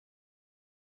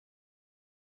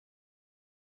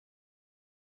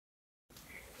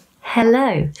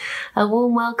Hello, a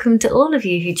warm welcome to all of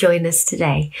you who join us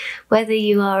today. Whether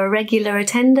you are a regular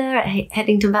attender at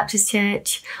Headington Baptist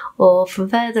Church or from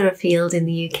further afield in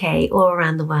the UK or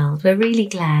around the world, we're really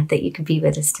glad that you could be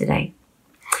with us today.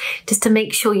 Just to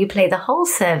make sure you play the whole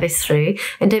service through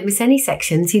and don't miss any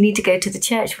sections, you need to go to the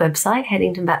church website,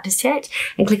 Headington Baptist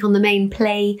Church, and click on the main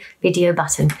play video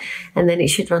button, and then it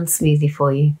should run smoothly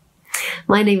for you.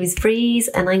 My name is Breeze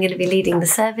and I'm going to be leading the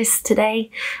service today,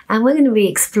 and we're going to be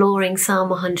exploring Psalm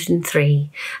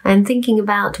 103 and thinking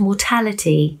about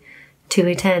mortality to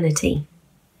eternity.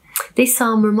 This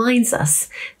psalm reminds us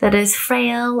that as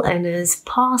frail and as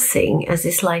passing as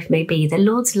this life may be, the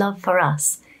Lord's love for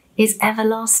us is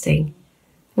everlasting.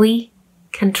 We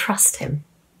can trust him.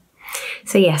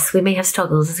 So yes, we may have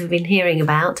struggles, as we've been hearing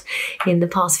about in the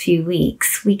past few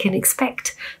weeks. We can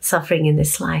expect suffering in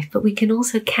this life, but we can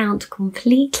also count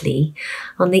completely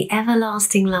on the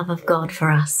everlasting love of God for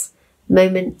us,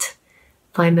 moment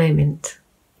by moment.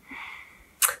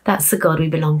 That's the God we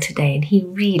belong to today, and he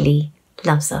really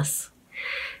loves us.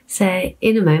 So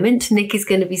in a moment, Nick is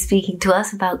going to be speaking to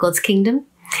us about God's kingdom.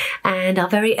 And our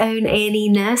very own A&E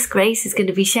nurse, Grace, is going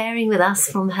to be sharing with us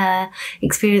from her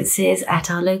experiences at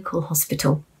our local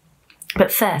hospital.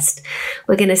 But first,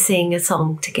 we're going to sing a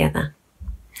song together.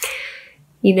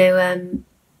 You know,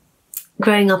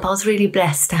 growing up, I was really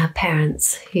blessed to have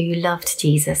parents who loved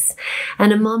Jesus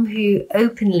and a mum who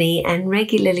openly and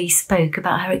regularly spoke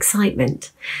about her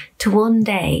excitement to one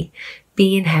day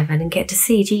be in heaven and get to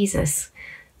see Jesus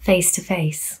face to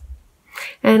face.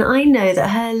 And I know that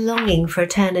her longing for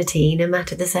eternity, no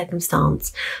matter the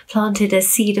circumstance, planted a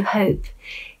seed of hope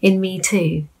in me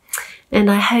too. And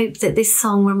I hope that this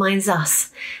song reminds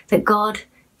us that God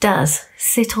does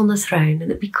sit on the throne,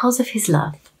 and that because of his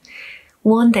love,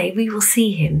 one day we will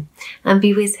see him and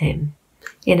be with him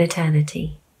in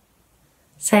eternity.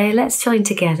 So let's join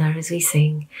together as we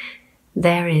sing,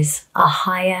 "There is a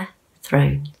higher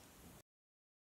throne."